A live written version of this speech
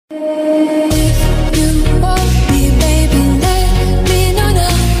Hey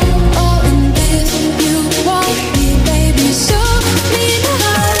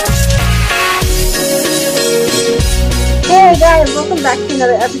guys, welcome back to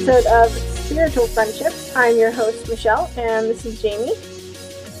another episode of Spiritual Friendship. I'm your host, Michelle, and this is Jamie.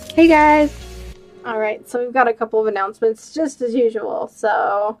 Hey guys. Alright, so we've got a couple of announcements, just as usual,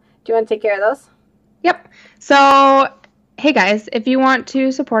 so do you want to take care of those? Yep. So, hey guys, if you want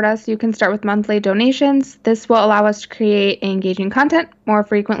to support us, you can start with monthly donations. This will allow us to create engaging content more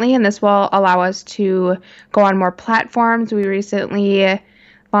frequently, and this will allow us to go on more platforms. We recently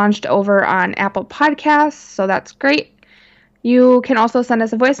launched over on Apple Podcasts, so that's great. You can also send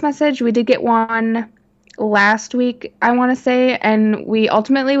us a voice message. We did get one last week, I want to say, and we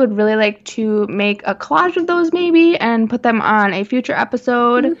ultimately would really like to make a collage of those maybe and put them on a future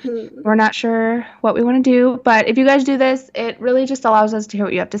episode. Mm-hmm. We're not sure what we want to do, but if you guys do this, it really just allows us to hear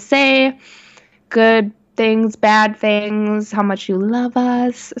what you have to say, good things, bad things, how much you love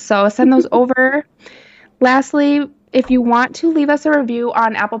us. So send those over. Lastly, if you want to leave us a review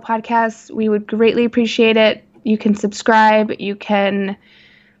on Apple Podcasts, we would greatly appreciate it. You can subscribe, you can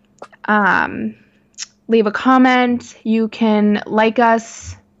leave a comment, you can like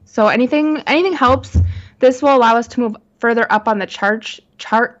us. So anything helps. This will allow us to move further up on the charts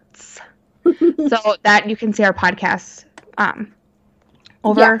so that you can see our podcasts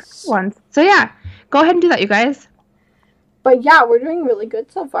over once. So yeah, go ahead and do that, you guys. But yeah, we're doing really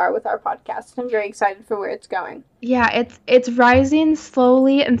good so far with our podcast. I'm very excited for where it's going. Yeah, it's rising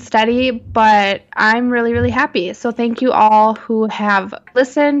slowly and steady, but I'm really, really happy. So thank you all who have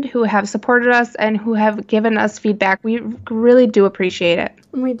listened, who have supported us, and who have given us feedback. We really do appreciate it.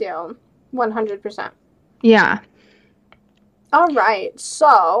 We do. 100%. Yeah. All right.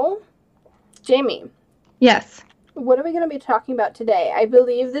 So, Jamie. Yes. What are we going to be talking about today? I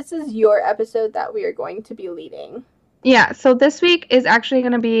believe this is your episode that we are going to be leading. Yeah, so this week is actually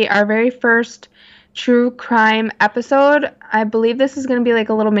going to be our very first true crime episode. I believe this is going to be like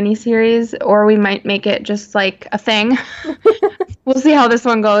a little mini-series, or we might make it just like a thing. We'll see how this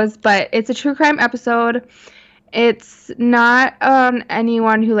one goes, but it's a true crime episode. It's not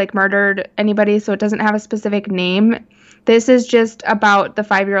anyone who like murdered anybody, so it doesn't have a specific name. This is just about the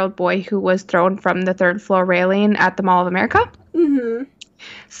 5-year-old boy who was thrown from the 3rd floor railing at the Mall of America. Mm-hmm.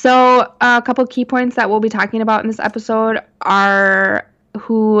 So a couple key points that we'll be talking about in this episode are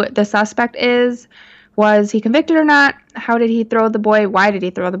who the suspect is, was he convicted or not, how did he throw the boy, why did he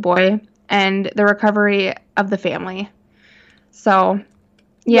throw the boy, and the recovery of the family. So,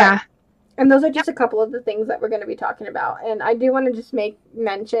 yeah. Right. And those are just a couple of the things that we're going to be talking about. And I do want to just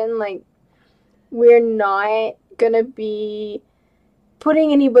mention, like, we're not going to be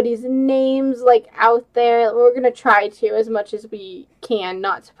putting anybody's names like out there. We're going to try to, as much as we can,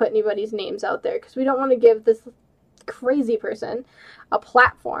 not to put anybody's names out there, because we don't want to give this crazy person a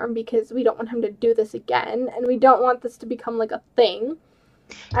platform, because we don't want him to do this again, and we don't want this to become like a thing.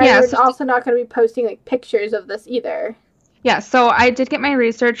 And we're also not going to be posting like pictures of this either. Yeah, so I did get my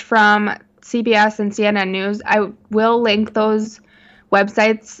research from CBS and CNN News. I will link those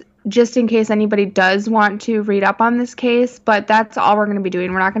websites just in case anybody does want to read up on this case, but that's all we're going to be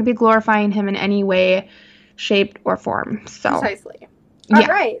doing. We're not going to be glorifying him in any way, shape, or form. So precisely. All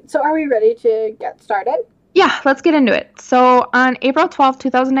right. So are we ready to get started? Yeah, let's get into it. So on April 12th,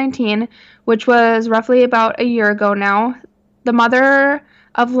 2019, which was roughly about a year ago now, the mother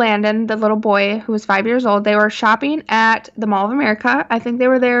of Landon, the little boy who was 5 years old, they were shopping at the Mall of America. I think they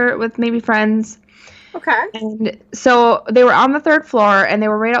were there with maybe friends. Okay. And so they were on the 3rd floor, and they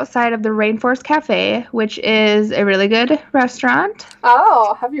were right outside of the Rainforest Cafe, which is a really good restaurant.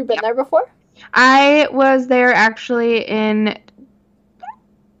 Oh, have you been there before? I was there actually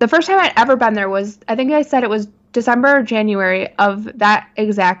the first time I'd ever been there was, I think I said it was December or January of that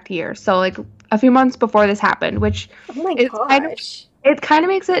exact year. So like a few months before this happened, which oh my gosh. It kind of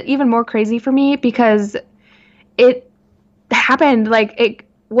makes it even more crazy for me, because it happened like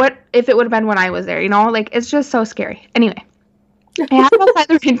what if it would have been when I was there, you know? Like, it's just so scary. Anyway, I happened outside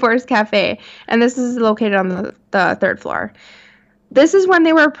the Rainforest Cafe, and this is located on the 3rd floor. This is when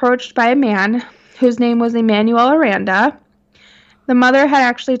they were approached by a man whose name was Emmanuel Aranda. The mother had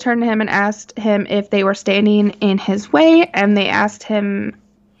actually turned to him and asked him if they were standing in his way, and they asked him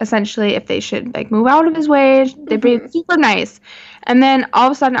essentially if they should like move out of his way. They were super nice. And then all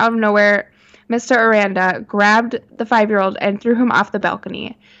of a sudden, out of nowhere, Mr. Aranda grabbed the 5-year-old and threw him off the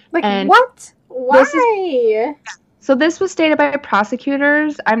balcony. Like, what? Why? So this was stated by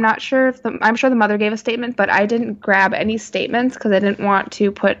prosecutors. I'm not sure if I'm sure the mother gave a statement, but I didn't grab any statements because I didn't want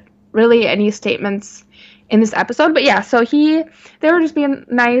to put really any statements in this episode. But yeah, so they were just being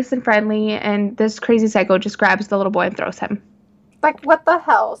nice and friendly, and this crazy psycho just grabs the little boy and throws him. Like, what the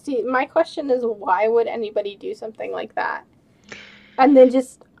hell? See, my question is, why would anybody do something like that? And then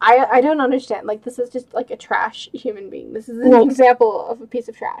just, I don't understand. Like, this is just, like, a trash human being. This is an example of a piece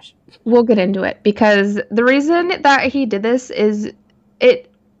of trash. We'll get into it, because the reason that he did this is, it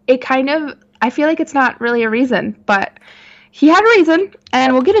kind of, I feel like it's not really a reason, but he had a reason,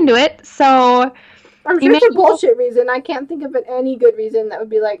 and we'll get into it. So, I'm sure it's a bullshit reason. I can't think of any good reason that would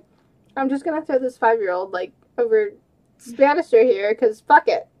be like, I'm just gonna throw this 5-year-old, like, over this banister here, because fuck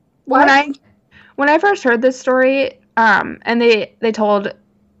it. What? When I first heard this story, and they told,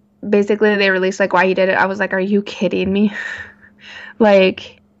 basically they released, like, why he did it, I was like, are you kidding me?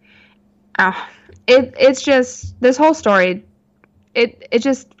 Like, it's just, this whole story, it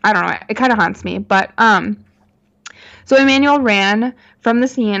just, I don't know, it kind of haunts me. But, so Emmanuel ran from the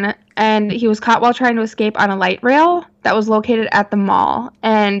scene, and he was caught while trying to escape on a light rail that was located at the mall.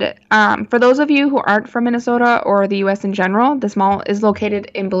 And for those of you who aren't from Minnesota or the U.S. in general, this mall is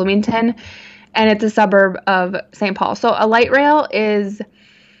located in Bloomington, and it's a suburb of St. Paul. So a light rail is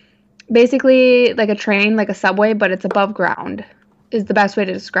basically like a train, like a subway, but it's above ground, is the best way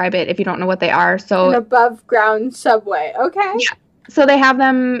to describe it if you don't know what they are. So an above ground subway. Okay. Yeah. So they have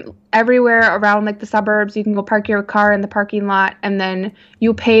them everywhere around, like, the suburbs. You can go park your car in the parking lot, and then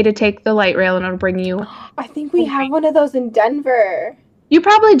you pay to take the light rail, and it'll bring you. I think we have one of those in Denver. You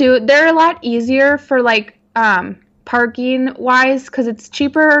probably do. They're a lot easier for, like, parking wise, because it's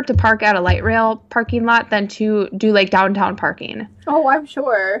cheaper to park at a light rail parking lot than to do, like, downtown parking. Oh, I'm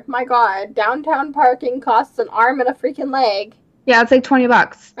sure. My God, downtown parking costs an arm and a freaking leg. Yeah, it's like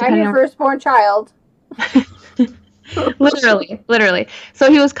 $20. I'm your firstborn child. literally. So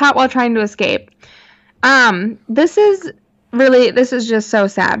he was caught while trying to escape. This is just so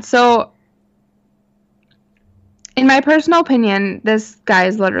sad. So, in my personal opinion, this guy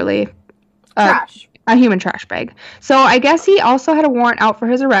is literally trash. A human trash bag. So I guess he also had a warrant out for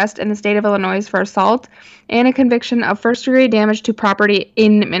his arrest in the state of Illinois for assault and a conviction of first-degree damage to property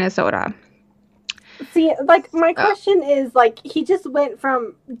in Minnesota. See, like, my question is, like, he just went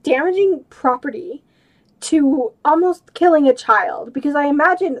from damaging property to almost killing a child, because I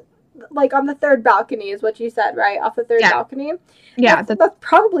imagine, like, on the third balcony is what you said, right? Off the third balcony? Yeah. That's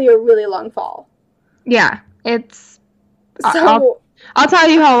probably a really long fall. Yeah, it's... So... I'll tell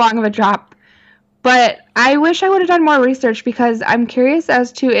you how long of a drop. But I wish I would have done more research, because I'm curious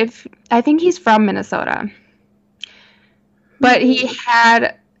as to if... I think he's from Minnesota. But he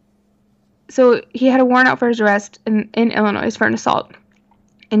had a warrant out for his arrest in Illinois for an assault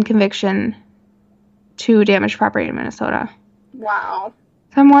and conviction to damage property in Minnesota. Wow.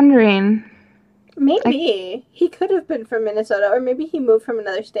 So I'm wondering. Maybe he could have been from Minnesota, or maybe he moved from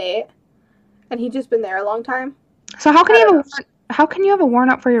another state and he'd just been there a long time. So how can you have a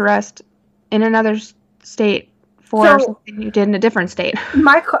warrant out for your arrest in another state for something you did in a different state?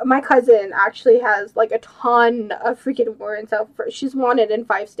 My cousin actually has, like, a ton of freaking warrants out for. She's wanted in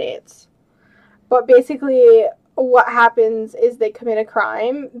 5 states. But basically, what happens is they commit a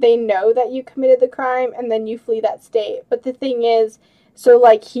crime, they know that you committed the crime, and then you flee that state. But the thing is, so,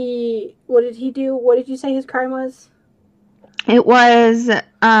 like, what did he do? What did you say his crime was? It was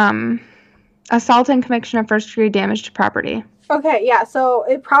assault and conviction of first-degree damage to property. Okay, yeah, so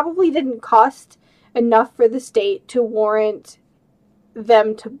it probably didn't cost enough for the state to warrant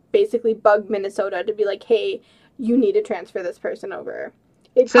them to basically bug Minnesota to be like, hey, you need to transfer this person over.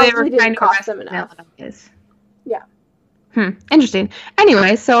 It probably didn't cost them enough. Yeah. Interesting.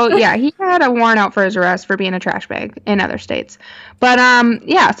 Anyway, so yeah, he had a warrant out for his arrest for being a trash bag in other states. But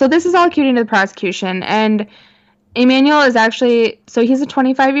yeah, so this is all according to the prosecution, and Emmanuel is actually, so he's a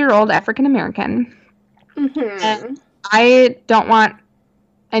 25-year-old African American. Mm-hmm. And I don't want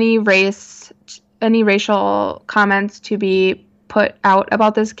any racial comments to be put out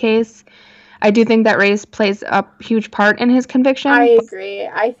about this case. I do think that race plays a huge part in his conviction. I agree.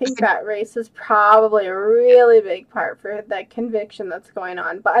 I think that race is probably a really big part for that conviction that's going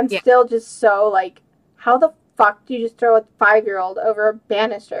on. But I'm still just so, like, how the fuck do you just throw a 5-year-old over a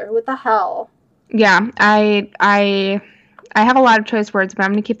banister? What the hell? Yeah, I have a lot of choice words, but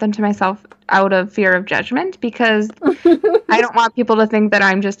I'm going to keep them to myself out of fear of judgment, because I don't want people to think that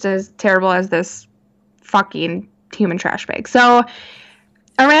I'm just as terrible as this fucking human trash bag. So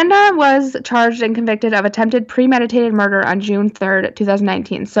Aranda was charged and convicted of attempted premeditated murder on June 3rd,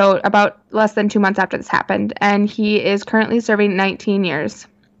 2019, so about less than 2 months after this happened, and he is currently serving 19 years.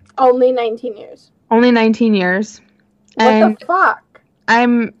 Only 19 years? Only 19 years. What the fuck?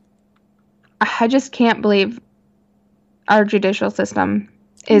 I just can't believe our judicial system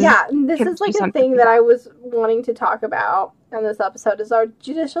Yeah, and this is like a thing that I was wanting to talk about in this episode, is our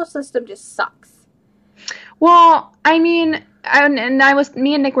judicial system just sucks. Well, I mean,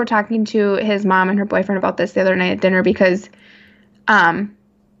 me and Nick were talking to his mom and her boyfriend about this the other night at dinner because,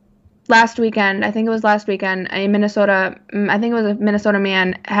 last weekend, a Minnesota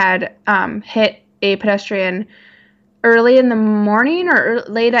man had hit a pedestrian early in the morning or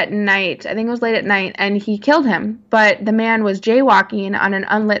late at night. I think it was late at night, and he killed him. But the man was jaywalking on an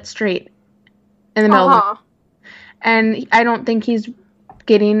unlit street in the middle of the... And I don't think he's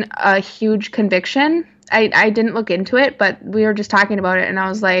getting a huge conviction. I didn't look into it, but we were just talking about it, and I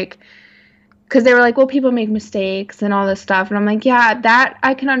was like... Because they were like, well, people make mistakes and all this stuff. And I'm like, yeah, that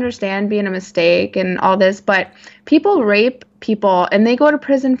I can understand being a mistake and all this. But people rape people, and they go to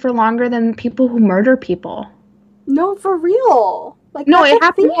prison for longer than people who murder people. No, for real. Like, no, it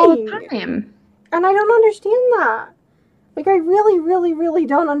happens all the time. And I don't understand that. Like, I really, really, really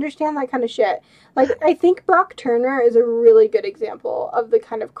don't understand that kind of shit. Like, I think Brock Turner is a really good example of the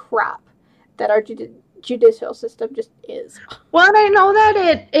kind of crap that our judicial system just is. Well, and I know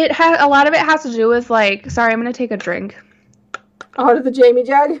that it has a lot of it has to do with, like, sorry, I'm gonna take a drink. Out of the Jamie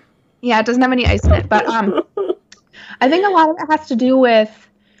jug? Yeah, it doesn't have any ice in it, but I think a lot of it has to do with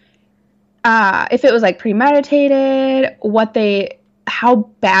if it was like premeditated, how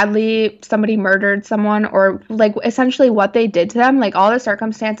badly somebody murdered someone, or like essentially what they did to them. Like, all the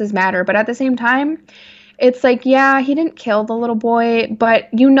circumstances matter, but at the same time, it's like, yeah, he didn't kill the little boy, but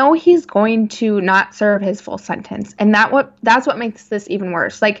he's going to not serve his full sentence. And that's what makes this even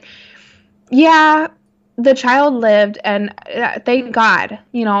worse. Like, yeah, the child lived, and thank God,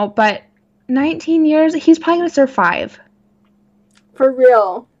 but 19 years, he's probably going to serve 5. For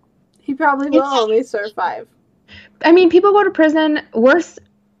real. He probably will only serve 5. I mean, people go to prison, worse,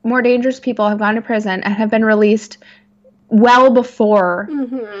 more dangerous people have gone to prison and have been released well before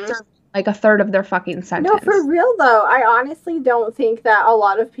like a third of their fucking sentence. No, for real though, I honestly don't think that a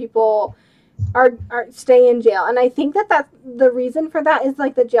lot of people are stay in jail, and I think that the reason for that is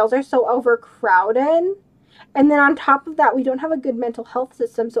like the jails are so overcrowded, and then on top of that, we don't have a good mental health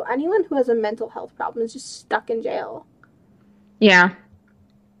system. So anyone who has a mental health problem is just stuck in jail. Yeah,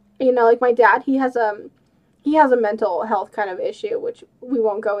 like my dad, he has a mental health kind of issue, which we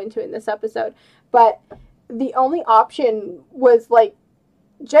won't go into in this episode, but the only option was like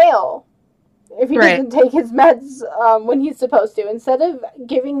jail if he doesn't take his meds when he's supposed to. Instead of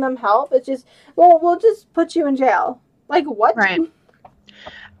giving them help, it's just, well, we'll just put you in jail. Like, what? Right.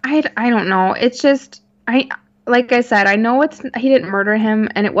 I don't know. It's just, like I said, I know he didn't murder him,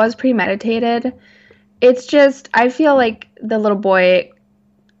 and it was premeditated. It's just, I feel like the little boy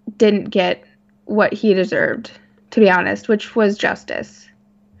didn't get what he deserved, to be honest, which was justice.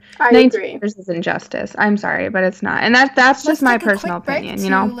 I agree. 19 years is injustice. I'm sorry, but it's not. And that's just my personal opinion,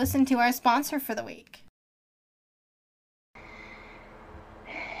 to listen to our sponsor for the week.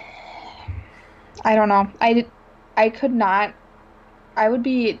 I don't know. I could not. I would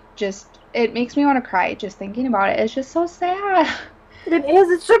be just... It makes me want to cry just thinking about it. It's just so sad. It is.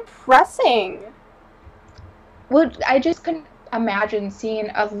 It's depressing. Well, I just couldn't imagine seeing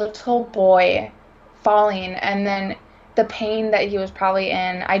a little boy falling, and then the pain that he was probably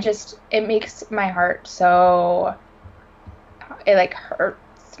in. It makes my heart so... It, like,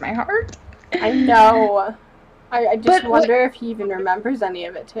 hurts my heart. I know. I just wonder if he even remembers any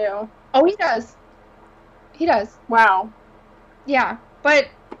of it, too. Oh, he does. He does. Wow. Yeah, but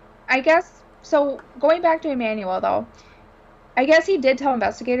I guess... So, going back to Emmanuel, though, I guess he did tell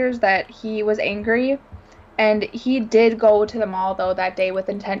investigators that he was angry, and he did go to the mall, though, that day with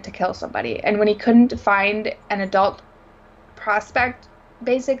intent to kill somebody. And when he couldn't find an adult prospect,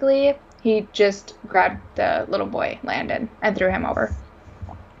 basically, he just grabbed the little boy, Landon, and threw him over.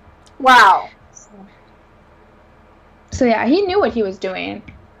 Wow. So yeah, he knew what he was doing.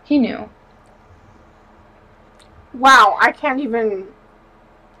 He knew. Wow, I can't even...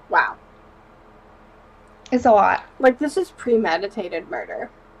 Wow. It's a lot. Like, this is premeditated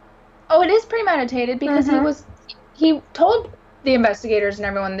murder. Oh, it is premeditated because he told the investigators and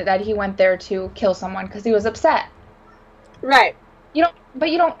everyone that he went there to kill someone because he was upset. Right. You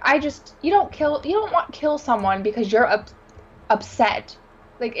don't kill someone because you're upset.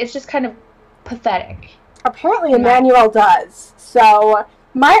 Like, it's just kind of pathetic. Apparently Emmanuel does. So,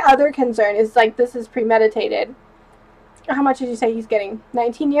 my other concern is, like, this is premeditated. How much did you say he's getting?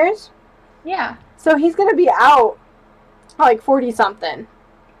 19 years? Yeah. So he's gonna be out, like, 40-something.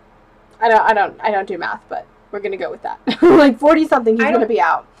 I don't do math, but we're gonna go with that. Like, 40-something, he's gonna be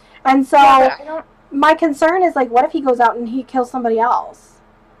out. And so, my concern is, like, what if he goes out and he kills somebody else?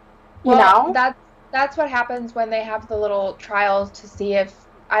 You know? That's what happens when they have the little trials to see if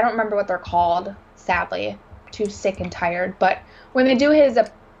I don't remember what they're called, sadly, too sick and tired, but when they do his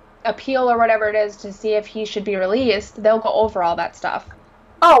appeal or whatever it is to see if he should be released, they'll go over all that stuff.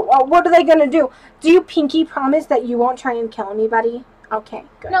 Oh, well, what are they going to do? Do you pinky promise that you won't try and kill anybody? Okay,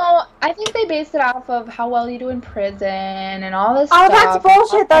 good. No, I think they base it off of how well you do in prison and all this Oh, stuff. that's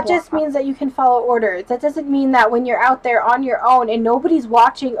bullshit. Blah, That blah, just blah. means that you can follow orders. That doesn't mean that when you're out there on your own and nobody's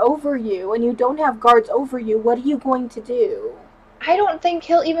watching over you and you don't have guards over you, what are you going to do? I don't think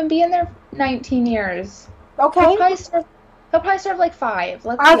he'll even be in there 19 years. Okay. He'll probably serve like 5.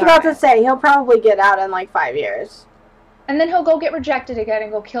 Let's I was be about to honest. say, he'll probably get out in like 5 years. And then he'll go get rejected again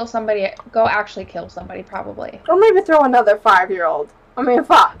and go actually kill somebody probably. Or maybe throw another 5-year-old. I mean,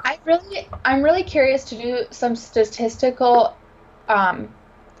 fuck. I'm really curious to do some statistical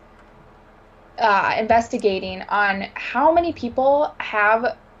investigating on how many people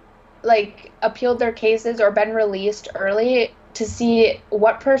have like appealed their cases or been released early to see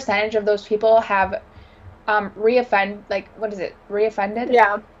what percentage of those people have reoffended.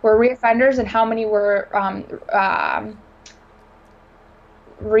 Yeah. Were reoffenders and how many were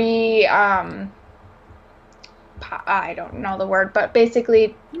I don't know the word, but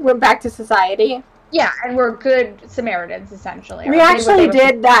basically Went back to society. yeah, and we're good Samaritans essentially. We actually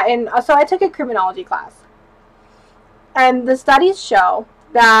did that in, so I took a criminology class. And the studies show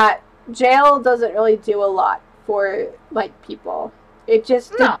that jail doesn't really do a lot for, like, people. It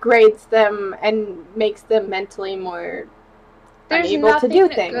just No. degrades them and makes them mentally more There's unable to nothing do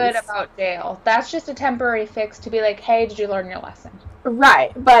things. good about jail. That's just a temporary fix to be like, hey, did you learn your lesson?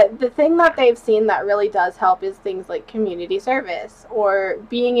 Right, but the thing that they've seen that really does help is things like community service or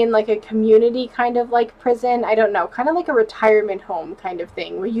being in like a community kind of like prison. I don't know, kind of like a retirement home kind of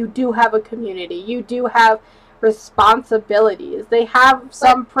thing where you do have a community, you do have responsibilities. They have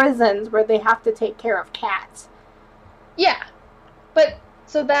some prisons where they have to take care of cats. Yeah, but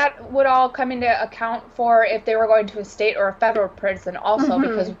so that would all come into account for if they were going to a state or a federal prison also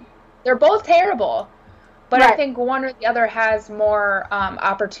because they're both terrible. But I Right. think one or the other has more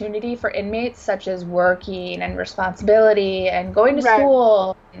opportunity for inmates, such as working and responsibility and going to Right.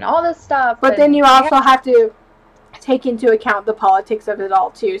 school and all this stuff. But then and you also have to take into account the politics of it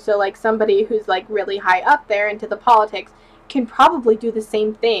all too. So like somebody who's like really high up there into the politics can probably do the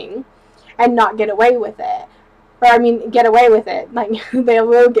same thing and not get away with it. Or I mean get away with it. Like they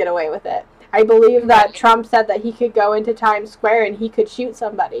will get away with it. I believe that Right. Trump said that he could go into Times Square and he could shoot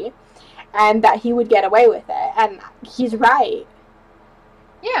somebody and that he would get away with it. And he's right.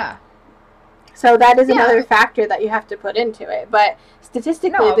 Yeah. So that is Yeah. another factor that you have to put into it. But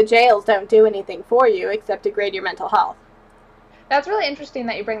statistically, No. the jails don't do anything for you except degrade your mental health. That's really interesting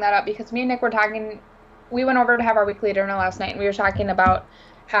that you bring that up because me and Nick were talking, we went over to have our weekly dinner last night and we were talking about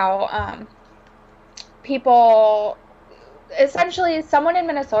how people, essentially someone in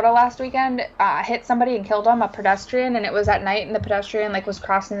Minnesota last weekend hit somebody and killed them, a pedestrian, and it was at night and the pedestrian like was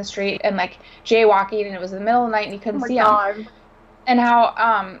crossing the street and like jaywalking and it was in the middle of the night and you couldn't see him. And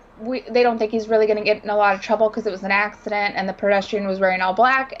how they don't think he's really going to get in a lot of trouble because it was an accident and the pedestrian was wearing all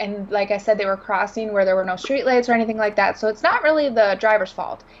black. And like I said, they were crossing where there were no streetlights or anything like that. So it's not really the driver's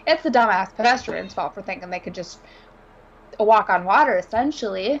fault. It's the dumbass pedestrian's fault for thinking they could just walk on water,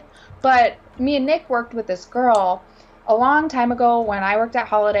 essentially. But me and Nick worked with this girl a long time ago when I worked at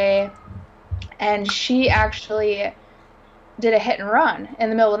Holiday. And she actually did a hit and run in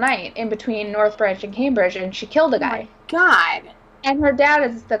the middle of the night in between North Branch and Cambridge. And she killed a guy. God. And her dad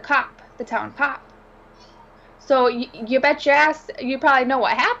is the cop, the town cop. So you bet your ass, you probably know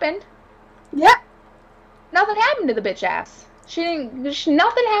what happened. Yep. Nothing happened to the bitch ass.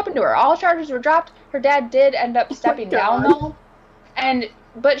 Nothing happened to her. All charges were dropped. Her dad did end up stepping down though.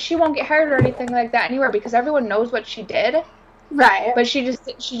 But she won't get hired or anything like that anywhere because everyone knows what she did. Right. But she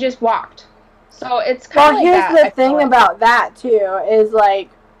just walked. So it's kind Well, of like that. here's the thing about that too is like,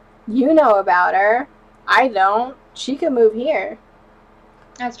 you know about her. I don't. She could move here.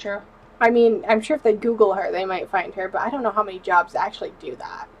 That's true. I mean, I'm sure if they Google her, they might find her, but I don't know how many jobs actually do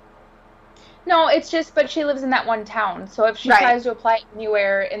that. No, it's just, but she lives in that one town. So if she Right. tries to apply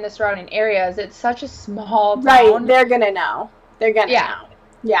anywhere in the surrounding areas, it's such a small town. Right, they're gonna know. They're gonna Yeah. know.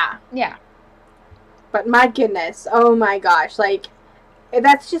 Yeah. Yeah. But my goodness, oh my gosh, like,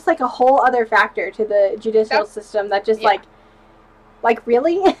 that's just like a whole other factor to the judicial system that just yeah. like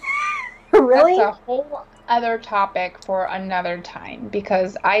really? Really? That's a whole other topic for another time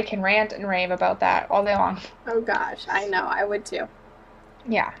because I can rant and rave about that all day long. Oh gosh, I know, I would too.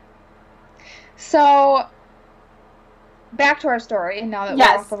 Yeah. So back to our story now that Yes.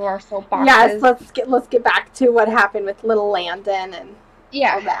 we're off of our soapboxes. Yes, let's get back to what happened with little Landon and all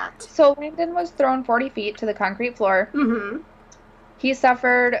Yeah. that. So Landon was thrown 40 feet to the concrete floor. Mm-hmm. He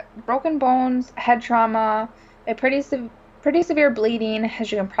suffered broken bones, head trauma, a pretty severe bleeding,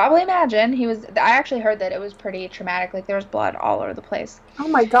 as you can probably imagine. I actually heard that it was pretty traumatic. Like, there was blood all over the place. Oh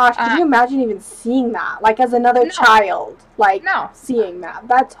my gosh, can you imagine even seeing that? Like, as another child, like, seeing that.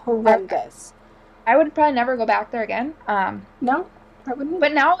 That's horrendous. I would probably never go back there again. No, I wouldn't.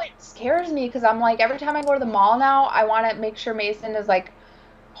 But now it scares me because I'm like, every time I go to the mall now, I want to make sure Mason is like,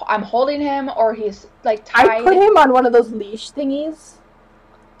 I'm holding him or he's like tied. I put him on one of those leash thingies.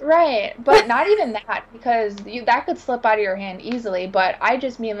 Right, but not even that, because that could slip out of your hand easily, but I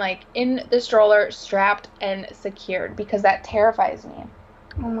just mean like in the stroller, strapped and secured, because that terrifies me.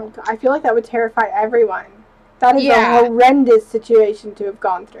 Oh my god, I feel like that would terrify everyone. That is a horrendous situation to have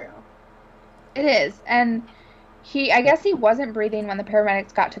gone through. It is, and I guess he wasn't breathing when the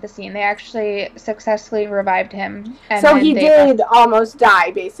paramedics got to the scene. They actually successfully revived him. And so he did almost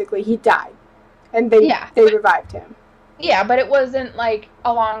die, basically. He died, and they revived him. Yeah, but it wasn't, like,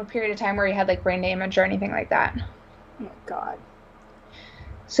 a long period of time where he had, like, brain damage or anything like that. Oh, my God.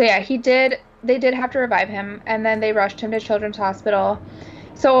 So, yeah, they did have to revive him, and then they rushed him to Children's Hospital.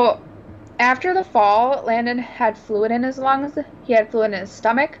 So, after the fall, Landon had fluid in his lungs, he had fluid in his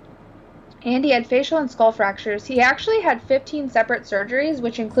stomach, and he had facial and skull fractures. He actually had 15 separate surgeries,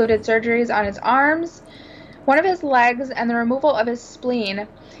 which included surgeries on his arms, one of his legs, and the removal of his spleen.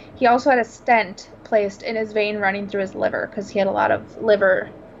 He also had a stent placed in his vein running through his liver because he had a lot of liver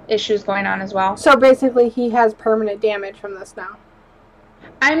issues going on as well. So basically he has permanent damage from this now.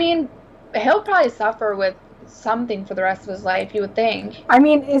 I mean, he'll probably suffer with something for the rest of his life, you would think. I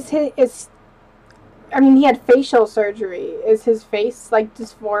mean, he had facial surgery. Is his face, like,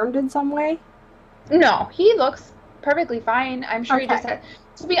 disformed in some way? No, he looks perfectly fine. I'm sure he just had...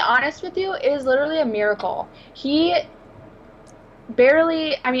 To be honest with you, it is literally a miracle. He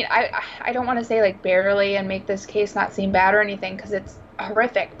barely, I mean, I don't want to say like barely and make this case not seem bad or anything because it's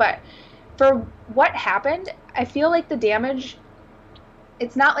horrific, but for what happened, I feel like the damage,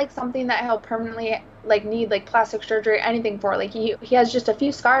 it's not like something that he'll permanently like need like plastic surgery or anything for. Like he has just a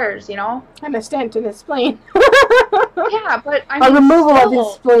few scars, you know? And a stent in his spleen. Yeah, but I mean, a removal of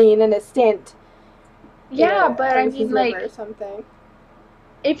his spleen and a stent. Yeah, but I mean, like, or something.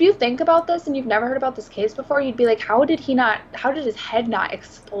 If you think about this and you've never heard about this case before, you'd be like, how did his head not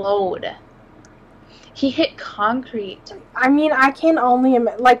explode? He hit concrete. I mean, I can only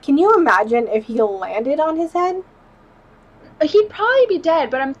like, can you imagine if he landed on his head? He'd probably be dead,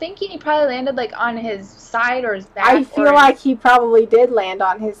 but I'm thinking he probably landed like on his side or his back. I feel like he probably did land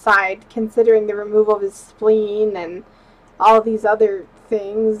on his side, considering the removal of his spleen and all these other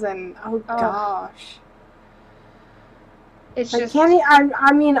things, and oh gosh. It's just...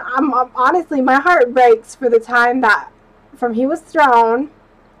 I mean, I'm honestly, my heart breaks for the time that, from he was thrown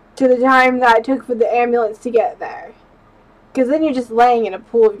to the time that it took for the ambulance to get there. Because then you're just laying in a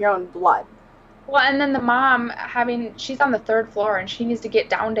pool of your own blood. Well, and then the mom she's on the 3rd floor and she needs to get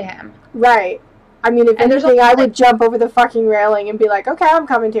down to him. Right. I mean, if anything, I would jump over the fucking railing and be like, okay, I'm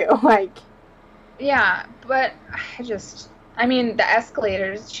coming too. Like. Yeah, but I mean, the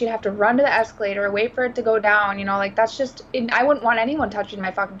escalators, she'd have to run to the escalator, wait for it to go down, you know, like, that's just, I wouldn't want anyone touching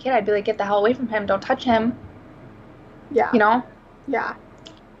my fucking kid. I'd be like, get the hell away from him, don't touch him. Yeah. You know? Yeah.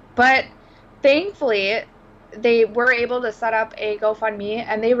 But, thankfully, they were able to set up a GoFundMe,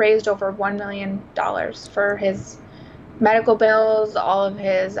 and they raised over $1 million for his medical bills, all of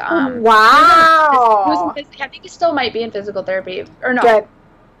his, wow! I think he still might be in physical therapy, or no. Good.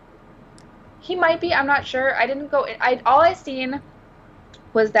 He might be. I'm not sure. I didn't go. All I seen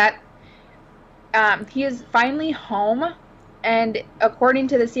was that he is finally home, and according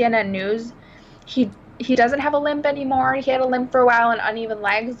to the CNN News, he doesn't have a limp anymore. He had a limp for a while and uneven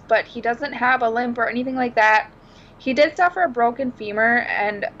legs, but he doesn't have a limp or anything like that. He did suffer a broken femur,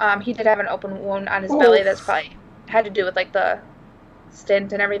 and he did have an open wound on his belly. That's probably had to do with like the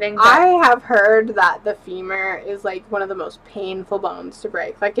stint and everything. But I have heard that the femur is like one of the most painful bones to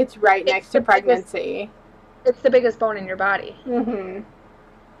break. Like it's right next to pregnancy. It's the biggest bone in your body. Mm-hmm.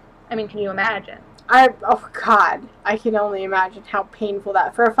 I mean, can you imagine? Oh God, I can only imagine how painful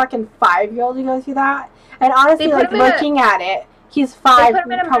that for a fucking 5-year-old to go through that. And honestly, like looking at it, he's 5. They put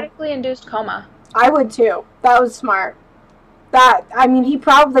him in a medically induced coma. I would too. That was smart. I mean, they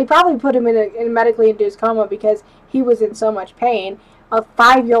probably put him in a medically induced coma because he was in so much pain. A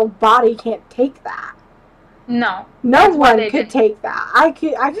 5-year-old body can't take that. No. No one could take that. I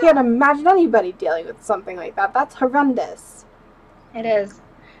can't imagine anybody dealing with something like that. That's horrendous. It is.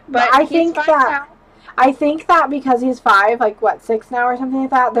 But I think that because he's 5, like what, 6 now or something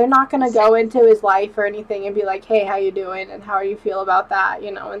like that, they're not gonna go into his life or anything and be like, hey, how you doing and how do you feel about that,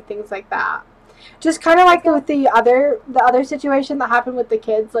 you know, and things like that. Just kind of like with the other situation that happened with the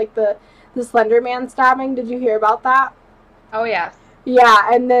kids, like the Slender Man stabbing. Did you hear about that? Oh, yes. Yeah,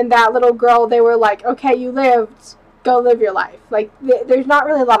 and then that little girl, they were like, okay, you lived, go live your life. Like, there's not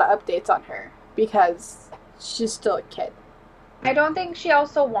really a lot of updates on her because she's still a kid. I don't think she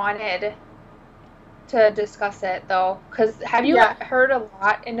also wanted to discuss it, though, because have you heard a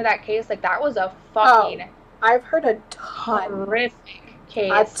lot into that case? Like, that was a fucking... I've heard a ton. Horrific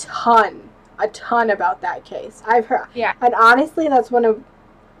case. A ton about that case. I've heard... Yeah. And honestly, that's one of...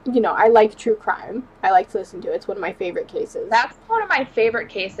 I like true crime. I like to listen to it. It's one of my favorite cases. That's one of my favorite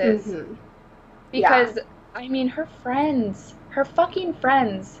cases. Mm-hmm. Because, I mean, her fucking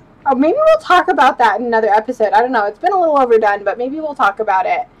friends. Oh, maybe we'll talk about that in another episode. I don't know. It's been a little overdone, but maybe we'll talk about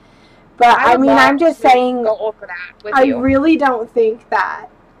it. But, I mean, I'm just saying, go over that with you. I really don't think that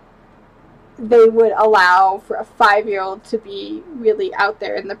they would allow for a 5-year-old to be really out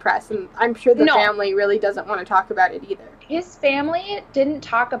there in the press. And I'm sure the family really doesn't want to talk about it either. His family didn't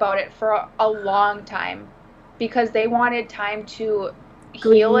talk about it for a long time because they wanted time to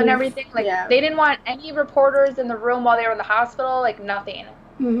heal and everything. Like, they didn't want any reporters in the room while they were in the hospital, like, nothing.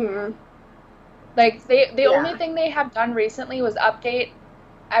 Mm-hmm. Like, the only thing they have done recently was update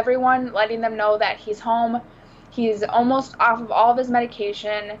everyone, letting them know that he's home. He's almost off of all of his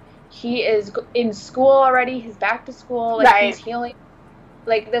medication. He is in school already. He's back to school. Like, he's healing.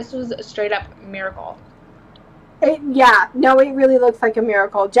 Like, this was a straight up miracle. It really looks like a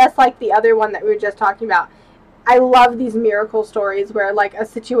miracle, just like the other one that we were just talking about. I love these miracle stories where, like, a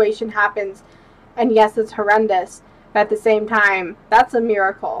situation happens, and yes, it's horrendous, but at the same time, that's a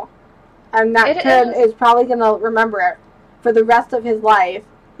miracle. And that kid is probably going to remember it for the rest of his life.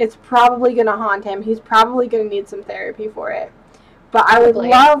 It's probably going to haunt him. He's probably going to need some therapy for it. But I would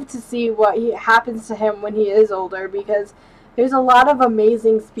love to see what happens to him when he is older, because there's a lot of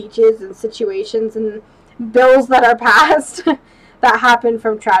amazing speeches and situations and bills that are passed that happen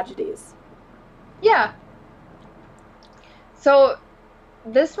from tragedies. Yeah. So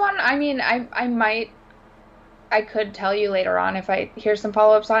this one, I mean, I could tell you later on if I hear some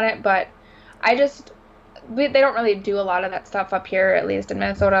follow-ups on it, but they don't really do a lot of that stuff up here, at least in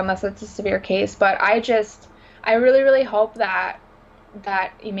Minnesota, unless it's a severe case. But I really, really hope that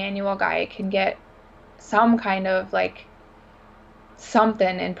Emmanuel guy can get some kind of, like,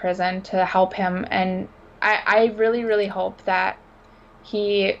 something in prison to help him. And I really, really hope that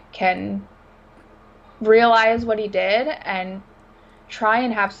he can realize what he did and try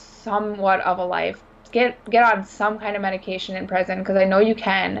and have somewhat of a life. Get on some kind of medication in prison, because I know you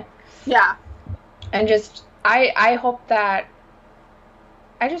can. Yeah. And just, I hope that,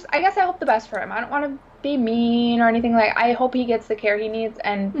 I guess I hope the best for him. I don't want to be mean or anything. Like, I hope he gets the care he needs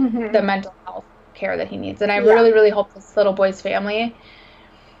and the mental health care that he needs. And I really, really hope this little boy's family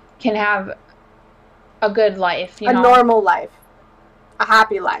can have a good life, a normal life, a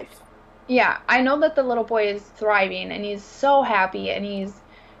happy life. Yeah, I know that the little boy is thriving, and he's so happy, and he's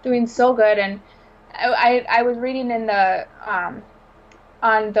doing so good. And I was reading in the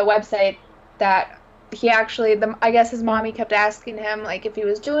on the website that he actually, I guess his mommy kept asking him, like, if he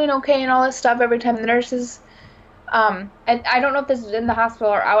was doing okay and all this stuff every time the nurses, and I don't know if this is in the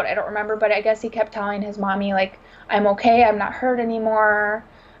hospital or out, I don't remember, but I guess he kept telling his mommy, like, I'm okay, I'm not hurt anymore,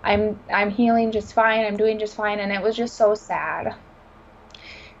 I'm healing just fine, I'm doing just fine. And it was just so sad.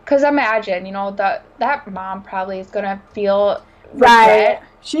 Because imagine, that mom probably is going to feel regret.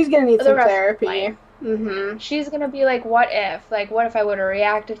 She's going to need some therapy. Mm-hmm. She's going to be like, what if? Like, what if I would have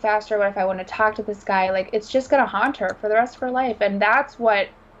reacted faster? What if I wouldn't have talked to this guy? Like, it's just going to haunt her for the rest of her life. And that's what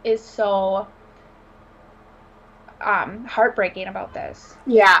is so heartbreaking about this.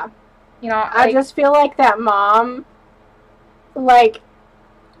 Yeah. I just feel like that mom, like,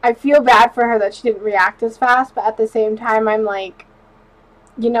 I feel bad for her that she didn't react as fast, but at the same time, I'm like,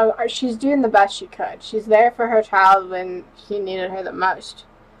 she's doing the best she could. She's there for her child when he needed her the most,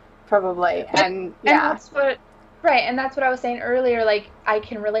 probably. And that's what I was saying earlier. Like, I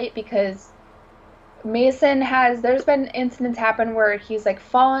can relate, because Mason there's been incidents happen where he's, like,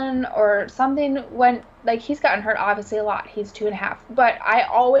 fallen or something when, like, he's gotten hurt obviously a lot. He's 2.5. But I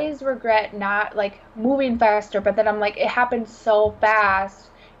always regret not, like, moving faster. But then I'm like, it happened so fast.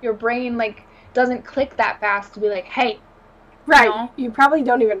 Your brain, like, doesn't click that fast to be like, hey. Right. You probably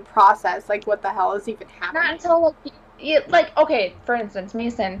don't even process, like, what the hell is even happening. Not until, like, okay, for instance,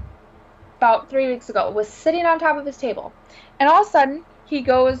 Mason, about 3 weeks ago, was sitting on top of his table. And all of a sudden, he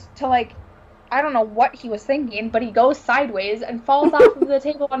goes to, like, I don't know what he was thinking, but he goes sideways and falls off of the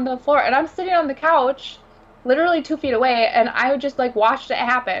table onto the floor. And I'm sitting on the couch, literally 2 feet away, and I just, like, watched it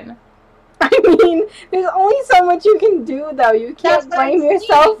happen. I mean, there's only so much you can do, though. You can't blame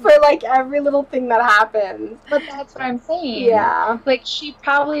yourself for, like, every little thing that happens. But that's what I'm saying. Yeah. Like, she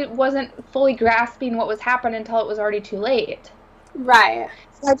probably wasn't fully grasping what was happening until it was already too late. Right.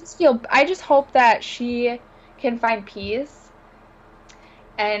 So I just hope that she can find peace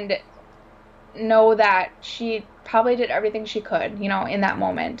and know that she probably did everything she could, you know, in that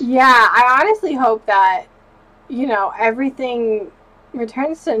moment. Yeah, I honestly hope that, you know, everything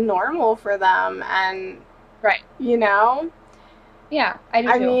returns to normal for them and, right, you know? Yeah, I do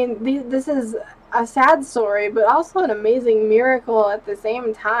too. I mean, this is a sad story, but also an amazing miracle at the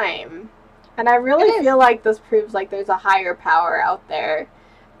same time. And I really feel like this proves, like, there's a higher power out there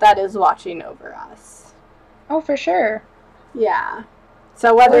that is watching over us. Oh, for sure. Yeah.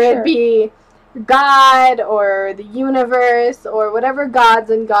 So whether it be God or the universe or whatever gods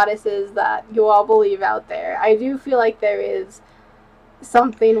and goddesses that you all believe out there, I do feel like there is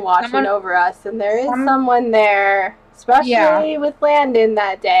something watching over us, and there is someone there, especially with Landon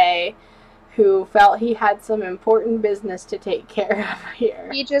that day, who felt he had some important business to take care of here.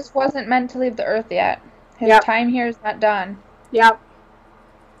 He just wasn't meant to leave the earth yet. His time here is not done. Yep.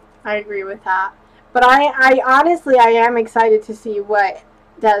 I agree with that. But I honestly, I am excited to see what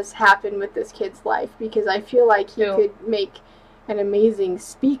does happen with this kid's life, because I feel like he could make an amazing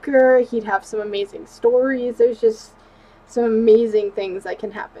speaker. He'd have some amazing stories. There's just some amazing things that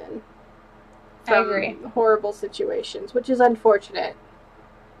can happen from horrible situations, which is unfortunate.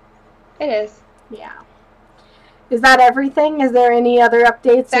 It is. Yeah. Is that everything? Is there any other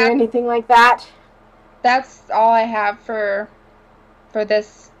updates or anything like that? That's all I have for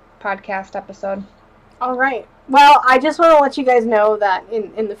this podcast episode. All right. Well, I just want to let you guys know that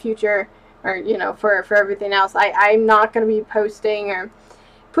in the future, or, you know, for everything else, I'm not going to be posting or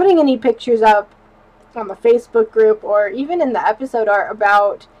putting any pictures up on the Facebook group or even in the episode art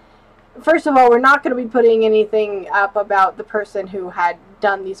about, first of all, we're not going to be putting anything up about the person who had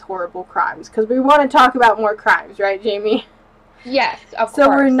done these horrible crimes, because we want to talk about more crimes, right, Jamie? Yes, of course. So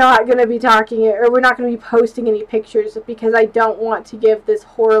we're not going to be talking, or we're not going to be posting any pictures, because I don't want to give this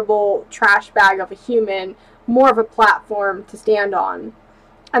horrible trash bag of a human more of a platform to stand on.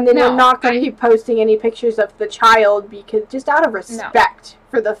 And then we're not going to be posting any pictures of the child, because just out of respect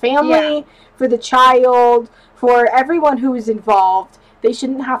for the family, for the child, for everyone who is involved, they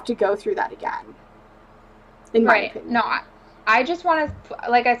shouldn't have to go through that again. In my opinion. No, I just want to,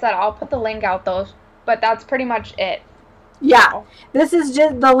 like I said, I'll put the link out though, but that's pretty much it. Yeah, this is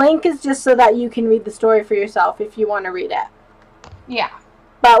just, the link is just so that you can read the story for yourself if you want to read it. Yeah.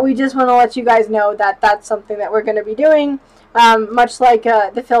 But we just want to let you guys know that that's something that we're going to be doing. Much like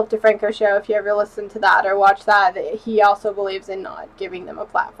the Philip DeFranco show, if you ever listen to that or watch that, he also believes in not giving them a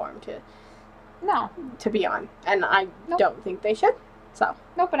platform to be on. And I don't think they should. So.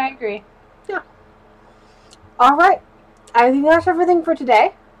 No, but I agree. Yeah. All right. I think that's everything for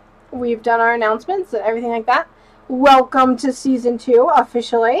today. We've done our announcements and everything like that. Welcome to Season 2,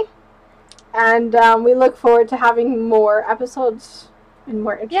 officially. And we look forward to having more episodes and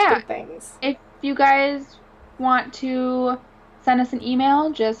more interesting things. If you guys want to send us an email,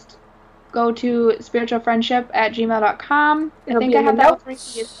 just go to spiritualfriendship@gmail.com. I think I have that for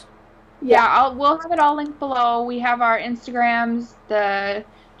you. Yeah, we'll have it all linked below. We have our Instagrams, the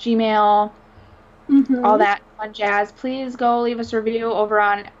Gmail, all that fun jazz. Please go leave us a review over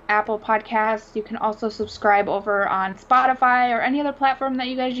on Apple Podcasts. You can also subscribe over on Spotify or any other platform that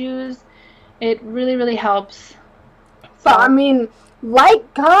you guys use. It really, really helps. So, I mean,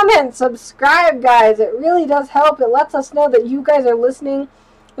 like, comment, subscribe, guys. It really does help. It lets us know that you guys are listening.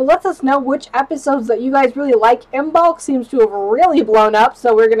 It lets us know which episodes that you guys really like. M-Bulk seems to have really blown up,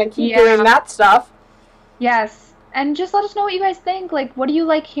 so we're going to keep doing that stuff. Yes. And just let us know what you guys think. Like, what do you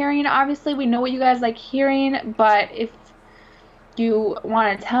like hearing? Obviously, we know what you guys like hearing, but if you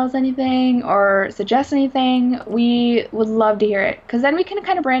want to tell us anything or suggest anything, we would love to hear it. Because then we can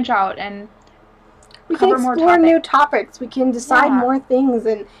kind of branch out and we can explore new topics. We can decide more things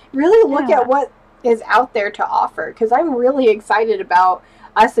and really look at what is out there to offer. Because I'm really excited about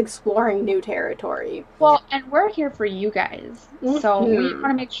us exploring new territory. Well, and we're here for you guys. So we want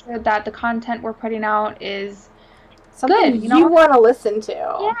to make sure that the content we're putting out is something good, you want to listen to.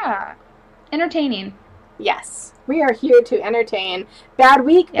 Yeah. Entertaining. Yes. We are here to entertain. Bad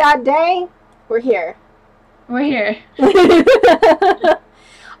week, bad day, we're here. We're here.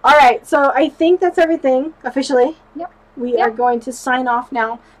 All right, so I think that's everything, officially. Yep. We are going to sign off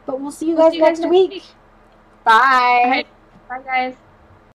now, but we'll see you guys next week. Bye. All right. Bye, guys.